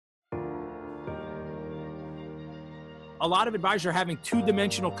A lot of advisors are having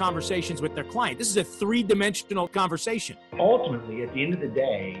two-dimensional conversations with their client. This is a three-dimensional conversation. Ultimately, at the end of the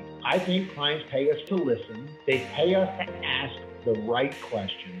day, I think clients pay us to listen. They pay us to ask the right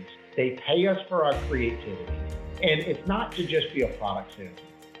questions. They pay us for our creativity. And it's not to just be a product salesman.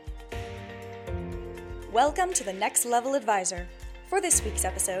 Welcome to the Next Level Advisor. For this week's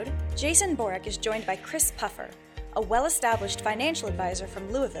episode, Jason Borek is joined by Chris Puffer, a well-established financial advisor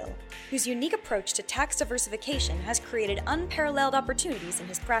from Louisville, whose unique approach to tax diversification has created unparalleled opportunities in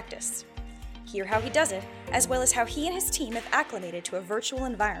his practice. Hear how he does it, as well as how he and his team have acclimated to a virtual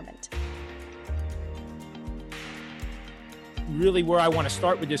environment. Really where I want to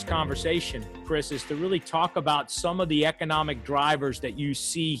start with this conversation, Chris, is to really talk about some of the economic drivers that you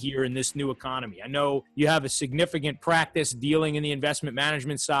see here in this new economy. I know you have a significant practice dealing in the investment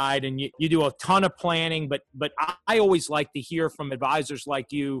management side, and you do a ton of planning, but I always like to hear from advisors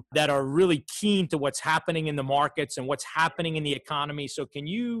like you that are really keen to what's happening in the markets and what's happening in the economy. So can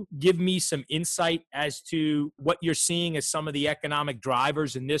you give me some insight as to what you're seeing as some of the economic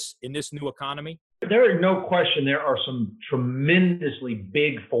drivers in this new economy? There is no question there are some tremendously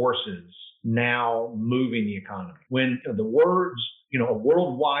big forces now moving the economy. When the words, a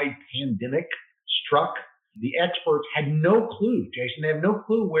worldwide pandemic struck, the experts had no clue, Jason, they have no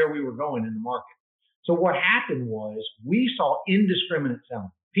clue where we were going in the market. So what happened was we saw indiscriminate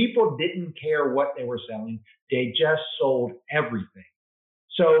selling. People didn't care what they were selling. They just sold everything.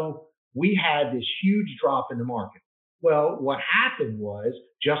 So we had this huge drop in the market. Well, what happened was,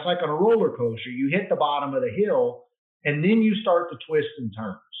 just like on a roller coaster, you hit the bottom of the hill and then you start to twist and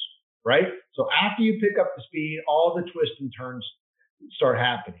turns, right? So after you pick up the speed, all the twists and turns start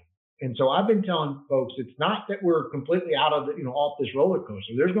happening. And so I've been telling folks, it's not that we're completely out of off this roller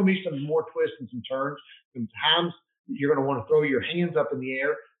coaster. There's going to be some more twists and some turns. Sometimes you're going to want to throw your hands up in the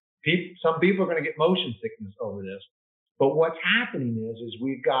air. Some people are going to get motion sickness over this. But what's happening is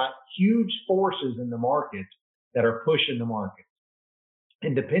we've got huge forces in the market that are pushing the market.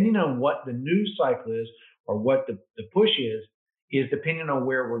 And depending on what the news cycle is or what the push is depending on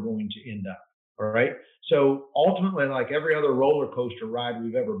where we're going to end up. All right. So ultimately, like every other roller coaster ride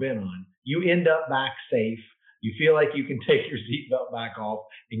we've ever been on, you end up back safe. You feel like you can take your seatbelt back off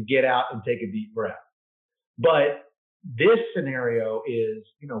and get out and take a deep breath. But this scenario is,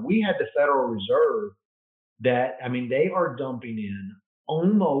 we had the Federal Reserve that, they are dumping in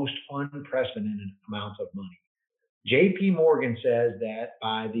almost unprecedented amounts of money. JP Morgan says that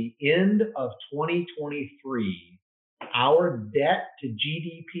by the end of 2023, our debt to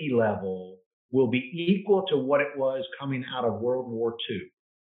GDP level will be equal to what it was coming out of World War II.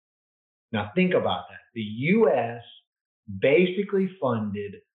 Now think about that. The U.S. basically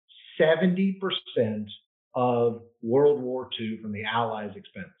funded 70% of World War II from the Allies'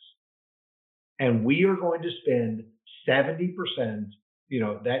 expense. And we are going to spend 70%,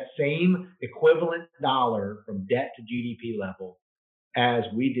 that same equivalent dollar from debt to GDP level as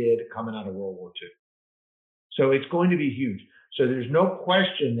we did coming out of World War II. So it's going to be huge. So there's no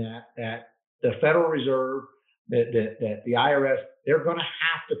question that the Federal Reserve, that the IRS, they're going to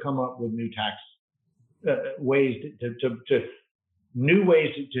have to come up with new tax ways new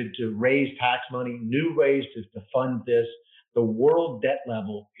ways to raise tax money, new ways to fund this. The world debt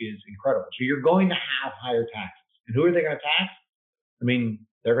level is incredible. So you're going to have higher taxes. And who are they going to tax?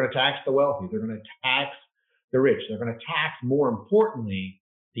 They're going to tax the wealthy. They're going to tax the rich. They're going to tax, more importantly,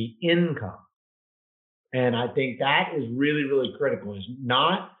 the income. And I think that is really, really critical. Is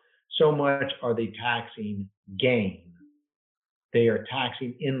not so much are they taxing gain. They are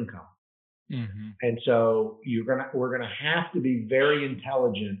taxing income. Mm-hmm. And so we're going to have to be very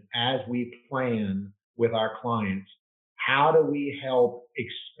intelligent as we plan with our clients. How do we help,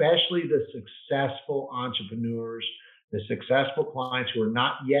 especially the successful entrepreneurs, the successful clients who are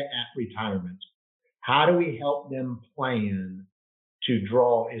not yet at retirement? How do we help them plan to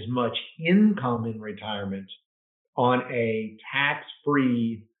draw as much income in retirement on a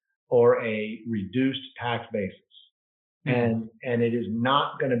tax-free or a reduced tax basis? Mm-hmm. And it is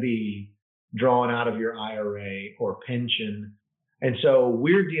not going to be drawn out of your IRA or pension. And so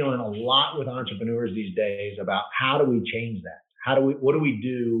we're dealing a lot with entrepreneurs these days about how do we change that? What do we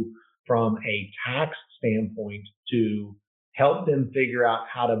do from a tax standpoint to help them figure out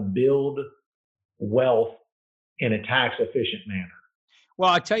how to build wealth in a tax efficient manner? Well,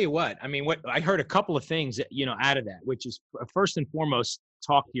 I'll tell you what I heard a couple of things that, out of that, which is first and foremost,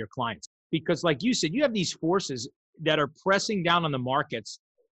 talk to your clients, because like you said, you have these forces that are pressing down on the markets.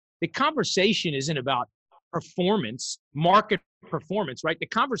 The conversation isn't about performance, market performance, right? The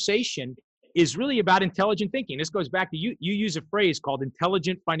conversation is really about intelligent thinking. This goes back to you use a phrase called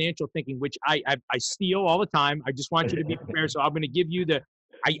intelligent financial thinking, which I steal all the time. I just want you to be prepared. So I'm going to give you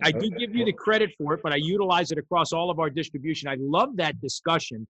I do give you the credit for it, but I utilize it across all of our distribution. I love that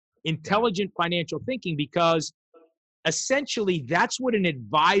discussion, intelligent financial thinking, because essentially that's what an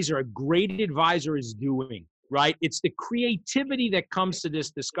advisor, a great advisor, is doing, right? It's the creativity that comes to this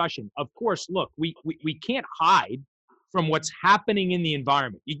discussion. Of course, look, we can't hide from what's happening in the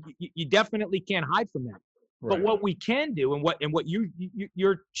environment. You definitely can't hide from that. Right. But what we can do, and what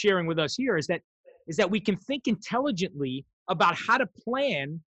you're sharing with us here, is that we can think intelligently about how to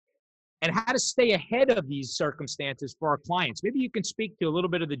plan and how to stay ahead of these circumstances for our clients. Maybe you can speak to a little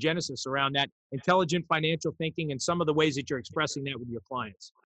bit of the genesis around that intelligent financial thinking and some of the ways that you're expressing that with your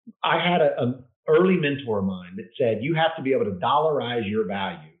clients. I had an early mentor of mine that said, you have to be able to dollarize your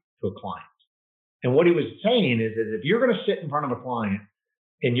value to a client. And what he was saying is that if you're going to sit in front of a client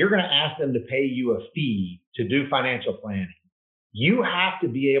and you're going to ask them to pay you a fee to do financial planning, you have to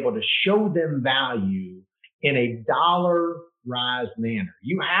be able to show them value in a dollarized manner.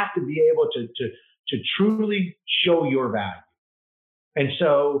 You have to be able to truly show your value. And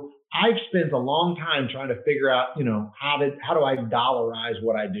so I've spent a long time trying to figure out, how do I dollarize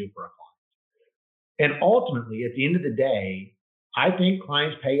what I do for a client? And ultimately, at the end of the day, I think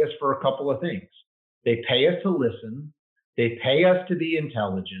clients pay us for a couple of things. They pay us to listen. They pay us to be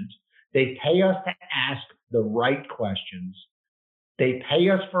intelligent. They pay us to ask the right questions. They pay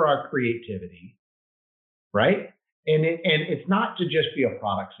us for our creativity, right? And it's not to just be a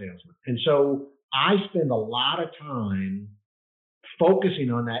product salesman. And so I spend a lot of time focusing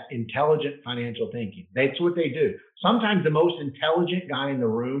on that intelligent financial thinking. That's what they do. Sometimes the most intelligent guy in the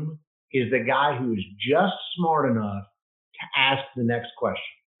room is the guy who is just smart enough to ask the next question.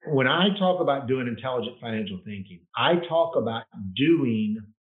 When I talk about doing intelligent financial thinking, I talk about doing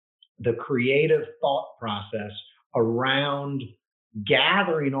the creative thought process around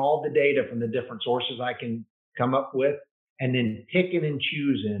gathering all the data from the different sources I can come up with, and then picking and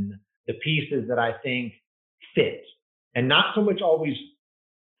choosing the pieces that I think fit, and not so much always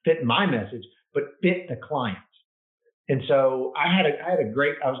fit my message, but fit the client. And so I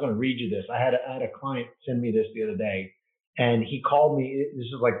was going to read you this. I had a client send me this the other day. And he called me. This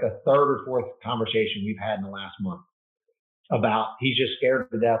is like the third or fourth conversation we've had in the last month about, he's just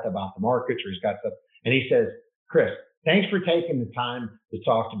scared to death about the markets, or he's got stuff. And he says, Chris, thanks for taking the time to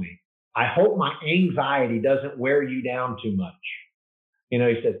talk to me. I hope my anxiety doesn't wear you down too much. He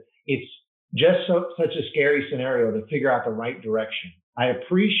said, it's just such a scary scenario to figure out the right direction. I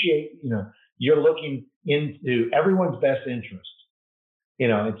appreciate, you're looking into everyone's best interest.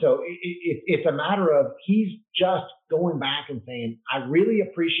 And so it's a matter of, he's just going back and saying, I really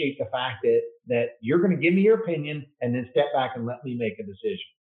appreciate the fact that you're going to give me your opinion and then step back and let me make a decision.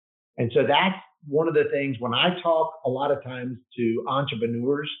 And so that's one of the things when I talk a lot of times to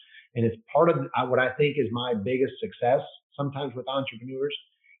entrepreneurs, and it's part of what I think is my biggest success sometimes with entrepreneurs,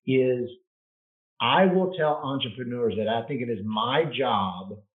 is I will tell entrepreneurs that I think it is my job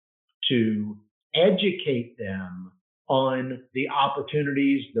to educate them on the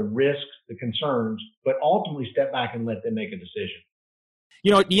opportunities, the risks, the concerns, but ultimately step back and let them make a decision.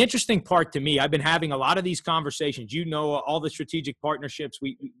 The interesting part to me, I've been having a lot of these conversations. All the strategic partnerships.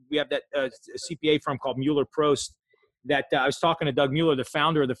 We have that CPA firm called Mueller Prost that I was talking to Doug Mueller, the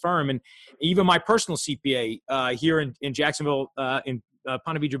founder of the firm, and even my personal CPA here in Jacksonville, in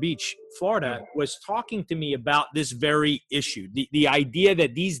Ponte Vedra Beach, Florida, was talking to me about this very issue, the idea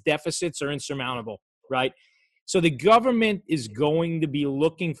that these deficits are insurmountable, right? So the government is going to be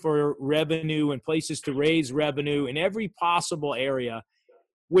looking for revenue and places to raise revenue in every possible area,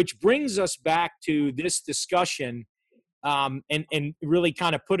 which brings us back to this discussion and really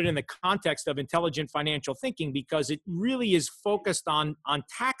kind of put it in the context of intelligent financial thinking, because it really is focused on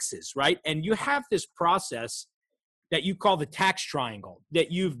taxes, right? And you have this process that you call the tax triangle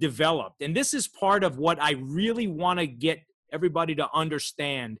that you've developed. And this is part of what I really want to get everybody to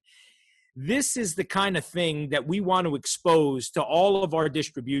understand. This is the kind of thing that we want to expose to all of our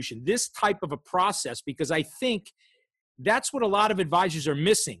distribution, this type of a process, because I think that's what a lot of advisors are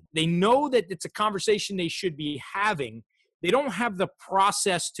missing. They know that it's a conversation they should be having. They don't have the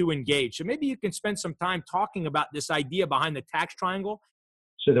process to engage. So maybe you can spend some time talking about this idea behind the tax triangle.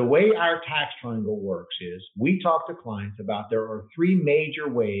 So the way our tax triangle works is we talk to clients about there are three major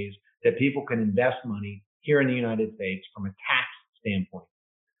ways that people can invest money here in the United States from a tax standpoint.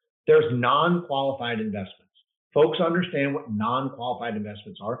 There's non-qualified investments. Folks understand what non-qualified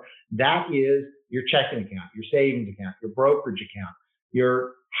investments are. That is your checking account, your savings account, your brokerage account,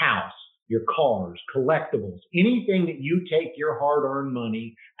 your house, your cars, collectibles, anything that you take your hard-earned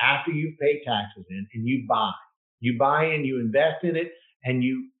money after you've paid taxes in and you buy. You buy in, you invest in it, and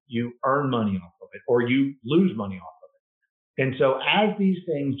you earn money off of it, or you lose money off of it. And so as these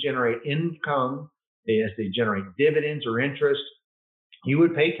things generate income, as they generate dividends or interest, you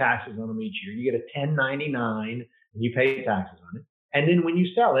would pay taxes on them each year. You get a 1099 and you pay taxes on it. And then when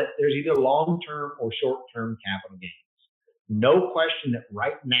you sell it, there's either long-term or short-term capital gains. No question that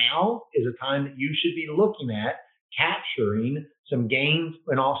right now is a time that you should be looking at capturing some gains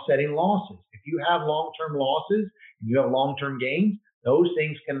and offsetting losses. If you have long-term losses and you have long-term gains, those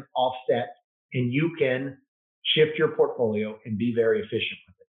things can offset and you can shift your portfolio and be very efficient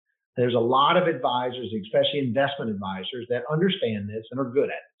with it. There's a lot of advisors, especially investment advisors, that understand this and are good at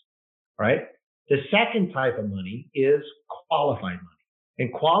it, right? The second type of money is qualified money.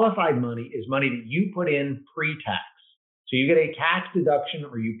 And qualified money is money that you put in pre-tax. So you get a tax deduction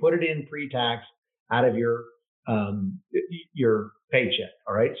or you put it in pre-tax out of your paycheck,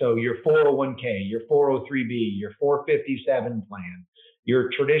 all right? So your 401k, your 403b, your 457 plan, your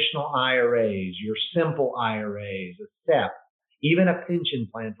traditional IRAs, your simple IRAs, a SEP, even a pension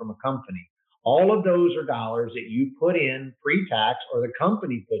plan from a company. All of those are dollars that you put in pre-tax or the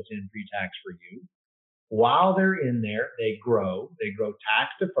company puts in pre-tax for you. While they're in there, they grow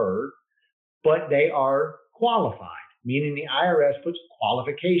tax deferred, but they are qualified, meaning the IRS puts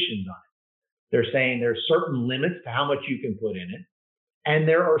qualifications on it. They're saying there's certain limits to how much you can put in it. And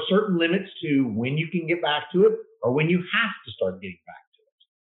there are certain limits to when you can get back to it or when you have to start getting back to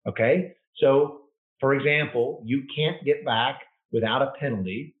it. Okay. So for example, you can't get back without a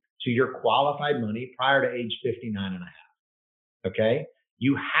penalty to your qualified money prior to age 59 and a half. Okay.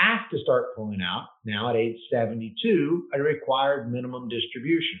 You have to start pulling out now at age 72, a required minimum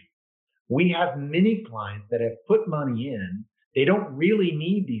distribution. We have many clients that have put money in. They don't really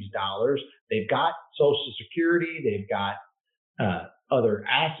need these dollars. They've got Social Security. They've got other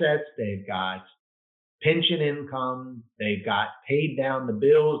assets. They've got pension income. They've got paid down the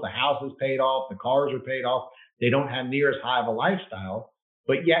bills. The house is paid off. The cars are paid off. They don't have near as high of a lifestyle,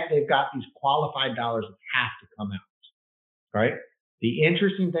 but yet they've got these qualified dollars that have to come out, right? The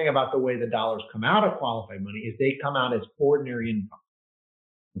interesting thing about the way the dollars come out of qualified money is they come out as ordinary income,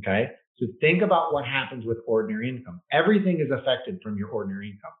 okay? So think about what happens with ordinary income. Everything is affected from your ordinary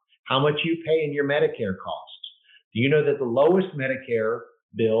income. How much you pay in your Medicare costs. Do you know that the lowest Medicare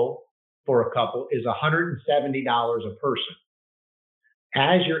bill for a couple is $170 a person?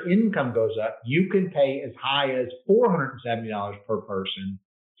 As your income goes up, you can pay as high as $470 per person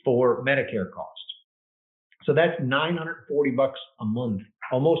for Medicare costs. So that's $940 a month,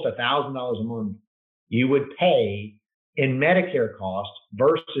 almost $1,000 a month you would pay in Medicare costs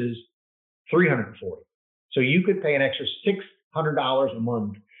versus $340. So you could pay an extra $600 a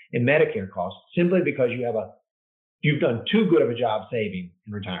month in Medicare costs simply because you've done too good of a job saving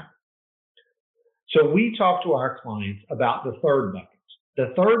in retirement. So we talk to our clients about the third bucket.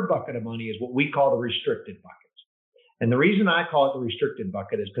 The third bucket of money is what we call the restricted bucket. And the reason I call it the restricted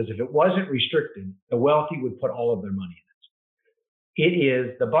bucket is because if it wasn't restricted, the wealthy would put all of their money in it. It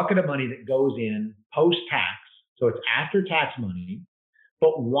is the bucket of money that goes in post-tax. So it's after tax money.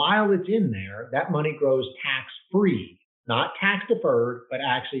 But while it's in there, that money grows tax-free, not tax-deferred, but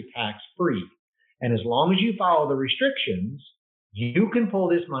actually tax-free. And as long as you follow the restrictions, you can pull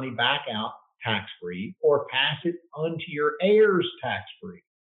this money back out tax-free or pass it onto your heirs tax-free.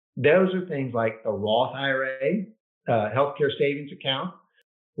 Those are things like the Roth IRA, healthcare savings account,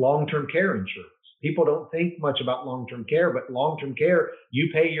 long-term care insurance. People don't think much about long-term care, but long-term care, you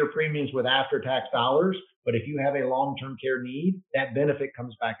pay your premiums with after-tax dollars, but if you have a long-term care need, that benefit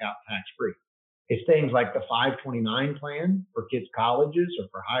comes back out tax-free. It's things like the 529 plan for kids' colleges or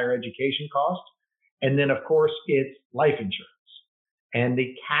for higher education costs. And then, of course, it's life insurance. And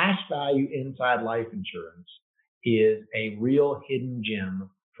the cash value inside life insurance is a real hidden gem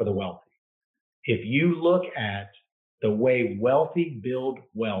for the wealthy. If you look at the way wealthy build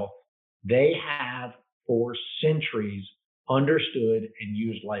wealth, they have for centuries understood and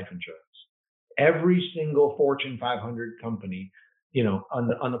used life insurance. Every single Fortune 500 company,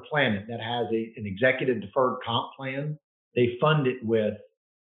 on the planet that has an executive deferred comp plan, they fund it with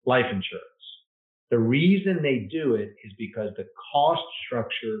life insurance. The reason they do it is because the cost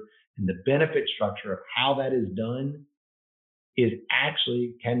structure and the benefit structure of how that is done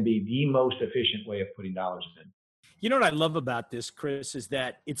can be the most efficient way of putting dollars in. You know what I love about this, Chris, is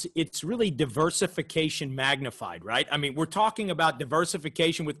that it's really diversification magnified, right? I mean, we're talking about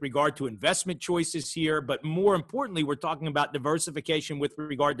diversification with regard to investment choices here, but more importantly, we're talking about diversification with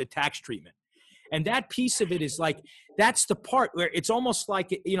regard to tax treatment. And that piece of it is like, that's the part where it's almost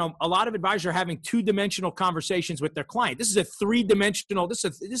like, a lot of advisors are having two-dimensional conversations with their client. This is a three-dimensional, this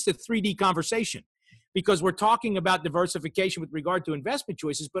is a 3D conversation, because we're talking about diversification with regard to investment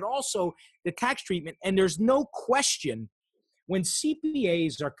choices, but also the tax treatment. And there's no question, when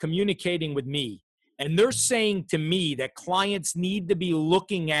CPAs are communicating with me and they're saying to me that clients need to be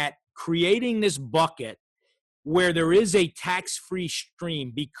looking at creating this bucket where there is a tax-free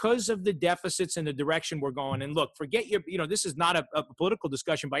stream because of the deficits and the direction we're going. And look, forget this is not a political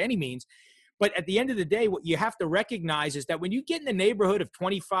discussion by any means, but at the end of the day, what you have to recognize is that when you get in the neighborhood of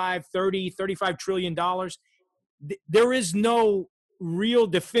 25, 30, $35 trillion, there is no real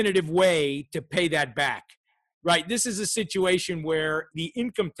definitive way to pay that back. Right. This is a situation where the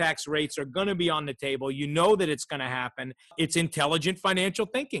income tax rates are going to be on the table. You know that it's going to happen. It's intelligent financial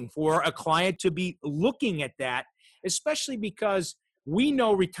thinking for a client to be looking at that, especially because we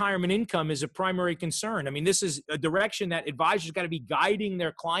know retirement income is a primary concern. I mean, this is a direction that advisors got to be guiding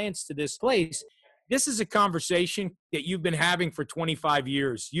their clients to this place. This is a conversation that you've been having for 25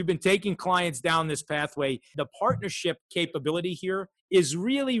 years. You've been taking clients down this pathway. The partnership capability here is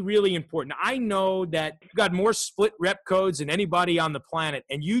really, really important. I know that you've got more split rep codes than anybody on the planet,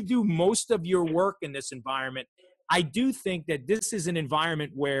 and you do most of your work in this environment. I do think that this is an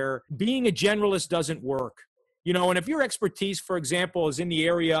environment where being a generalist doesn't work. And if your expertise, for example, is in the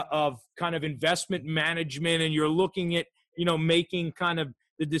area of kind of investment management and you're looking at, making kind of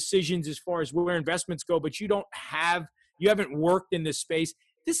the decisions as far as where investments go, but you haven't worked in this space,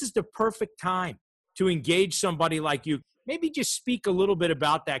 this is the perfect time to engage somebody like you. Maybe just speak a little bit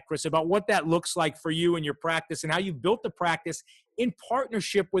about that, Chris, about what that looks like for you and your practice and how you built the practice in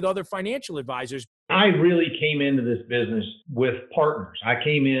partnership with other financial advisors. I really came into this business with partners. I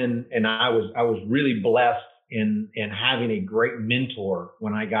came in and I was really blessed in having a great mentor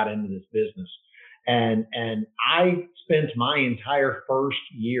when I got into this business. And I spent my entire first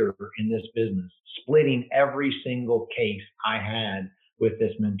year in this business splitting every single case I had with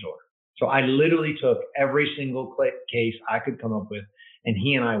this mentor. So I literally took every single case I could come up with, and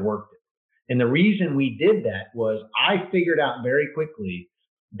he and I worked it. And the reason we did that was I figured out very quickly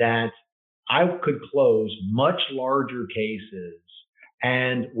that I could close much larger cases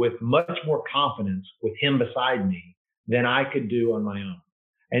and with much more confidence with him beside me than I could do on my own.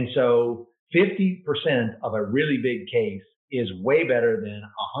 And so 50% of a really big case is way better than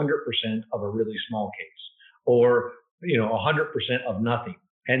 100% of a really small case, or 100% of nothing.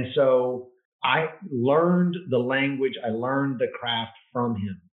 And so I learned the language, I learned the craft from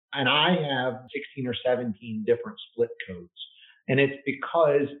him. And I have 16 or 17 different split codes. And it's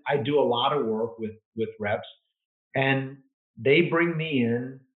because I do a lot of work with reps, and they bring me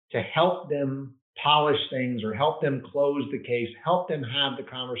in to help them polish things or help them close the case, help them have the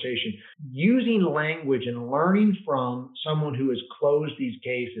conversation, using language and learning from someone who has closed these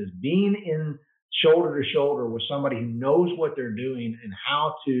cases, being in shoulder to shoulder with somebody who knows what they're doing and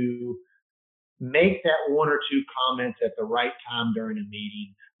how to make that one or two comments at the right time during a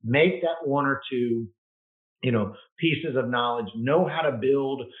meeting, make that one or two, pieces of knowledge, know how to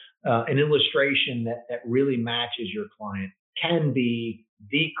build an illustration that really matches your client, can be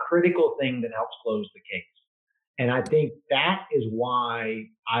the critical thing that helps close the case. And I think that is why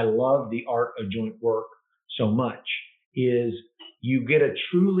I love the art of joint work so much, is you get to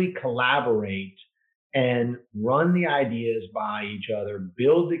truly collaborate and run the ideas by each other,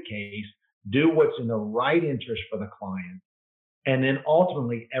 build the case, do what's in the right interest for the client. And then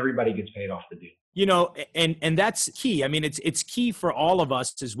ultimately everybody gets paid off the deal. And that's key. I mean, it's key for all of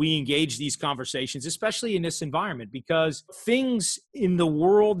us as we engage these conversations, especially in this environment, because things in the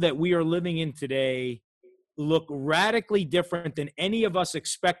world that we are living in today look radically different than any of us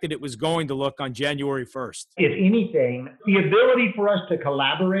expected it was going to look on January 1st. If anything, the ability for us to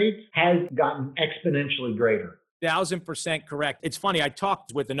collaborate has gotten exponentially greater. 1,000% correct. It's funny. I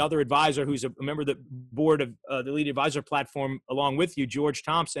talked with another advisor who's a member of the board of the Lead Advisor platform along with you, George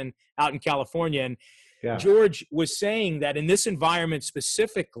Thompson, out in California. And George was saying that in this environment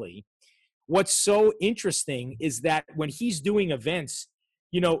specifically, what's so interesting is that when he's doing events,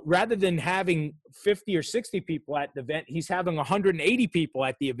 rather than having 50 or 60 people at the event, he's having 180 people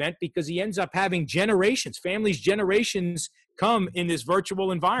at the event, because he ends up having families, generations come in this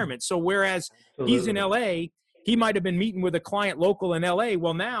virtual environment. So whereas he's in LA, he might have been meeting with a client local in LA.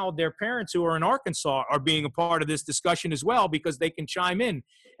 Well, now their parents who are in Arkansas are being a part of this discussion as well, because they can chime in.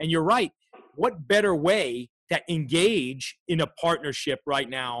 And you're right. What better way to engage in a partnership right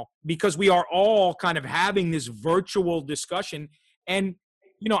now, because we are all kind of having this virtual discussion. And,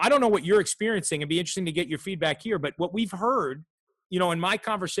 I don't know what you're experiencing. It'd be interesting to get your feedback here. But what we've heard in my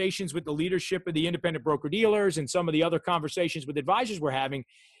conversations with the leadership of the independent broker dealers and some of the other conversations with advisors we're having,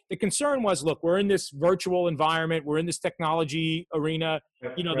 the concern was, look, we're in this virtual environment. We're in this technology arena.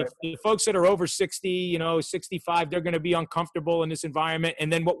 The folks that are over 60, 65, they're going to be uncomfortable in this environment.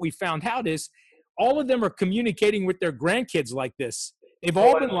 And then what we found out is all of them are communicating with their grandkids like this. They've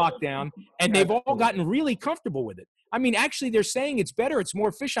all been locked down, and they've all gotten really comfortable with it. I mean, actually, they're saying it's better. It's more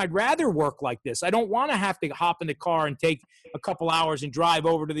efficient. I'd rather work like this. I don't want to have to hop in the car and take a couple hours and drive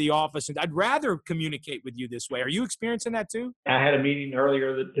over to the office. And I'd rather communicate with you this way. Are you experiencing that too? I had a meeting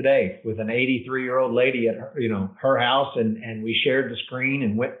earlier today with an 83-year-old lady at her house, and we shared the screen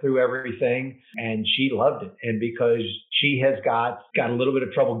and went through everything, and she loved it. And because she has got a little bit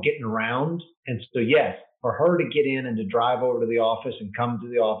of trouble getting around, and so yes, for her to get in and to drive over to the office and come to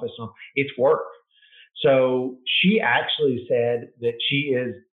the office, it's work. So she actually said that she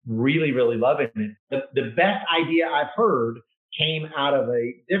is really, really loving it. The best idea I've heard came out of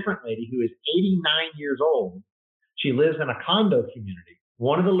a different lady who is 89 years old. She lives in a condo community.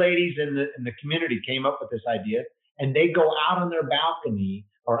 One of the ladies in the community came up with this idea, and they go out on their balcony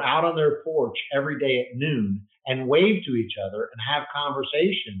or out on their porch every day at noon and wave to each other and have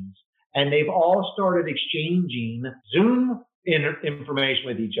conversations. And they've all started exchanging Zoom information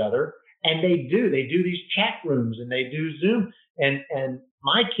with each other. And they do these chat rooms, and they do Zoom. And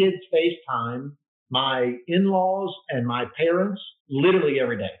my kids FaceTime my in-laws and my parents literally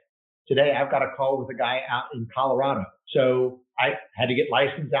every day. Today, I've got a call with a guy out in Colorado. So I had to get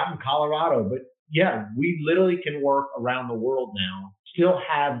licensed out in Colorado. But yeah, we literally can work around the world now, still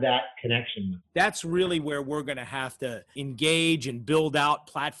have that connection with. That's really where we're going to have to engage and build out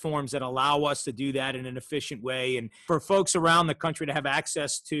platforms that allow us to do that in an efficient way. And for folks around the country to have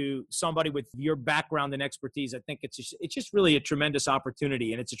access to somebody with your background and expertise, I think it's just really a tremendous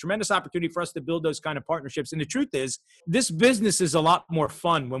opportunity. And it's a tremendous opportunity for us to build those kind of partnerships. And the truth is, this business is a lot more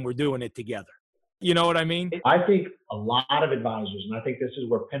fun when we're doing it together. You know what I mean? I think a lot of advisors, and I think this is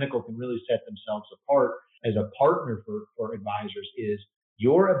where Pinnacle can really set themselves apart as a partner for advisors, is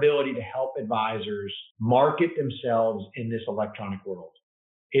your ability to help advisors market themselves in this electronic world.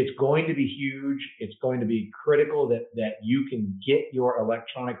 It's going to be huge. It's going to be critical that you can get your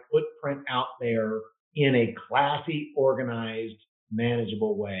electronic footprint out there in a classy, organized,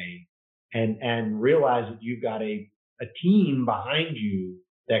 manageable way, and realize that you've got a team behind you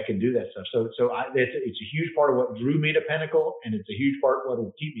that can do that stuff. So it's a huge part of what drew me to Pinnacle, and it's a huge part of what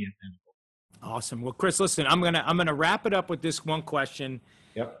will keep me at Pinnacle. Awesome. Well, Chris, listen, I'm gonna wrap it up with this one question.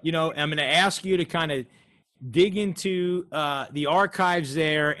 Yep. I'm gonna ask you to kind of dig into the archives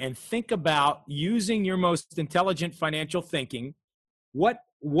there and think about using your most intelligent financial thinking. What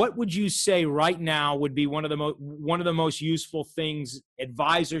would you say right now would be one of the most useful things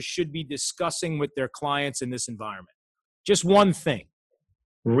advisors should be discussing with their clients in this environment? Just one thing.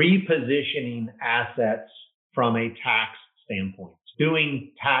 Repositioning assets from a tax standpoint,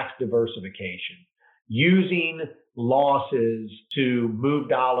 doing tax diversification, using losses to move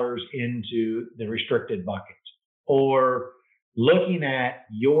dollars into the restricted bucket, or looking at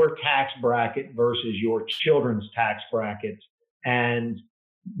your tax bracket versus your children's tax bracket and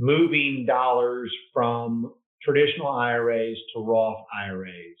moving dollars from traditional IRAs to Roth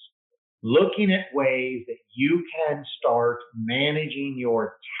IRAs. Looking at ways that you can start managing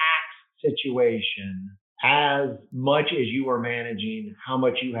your tax situation as much as you are managing how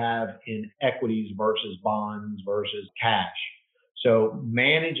much you have in equities versus bonds versus cash. So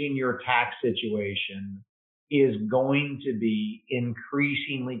managing your tax situation is going to be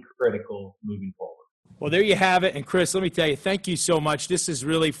increasingly critical moving forward. Well, there you have it. And Chris, let me tell you, thank you so much. This is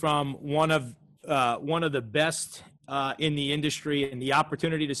really from one of the best in the industry, and the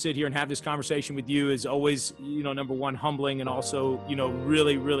opportunity to sit here and have this conversation with you is always, number one, humbling, and also,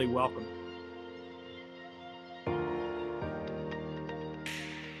 really, really welcome.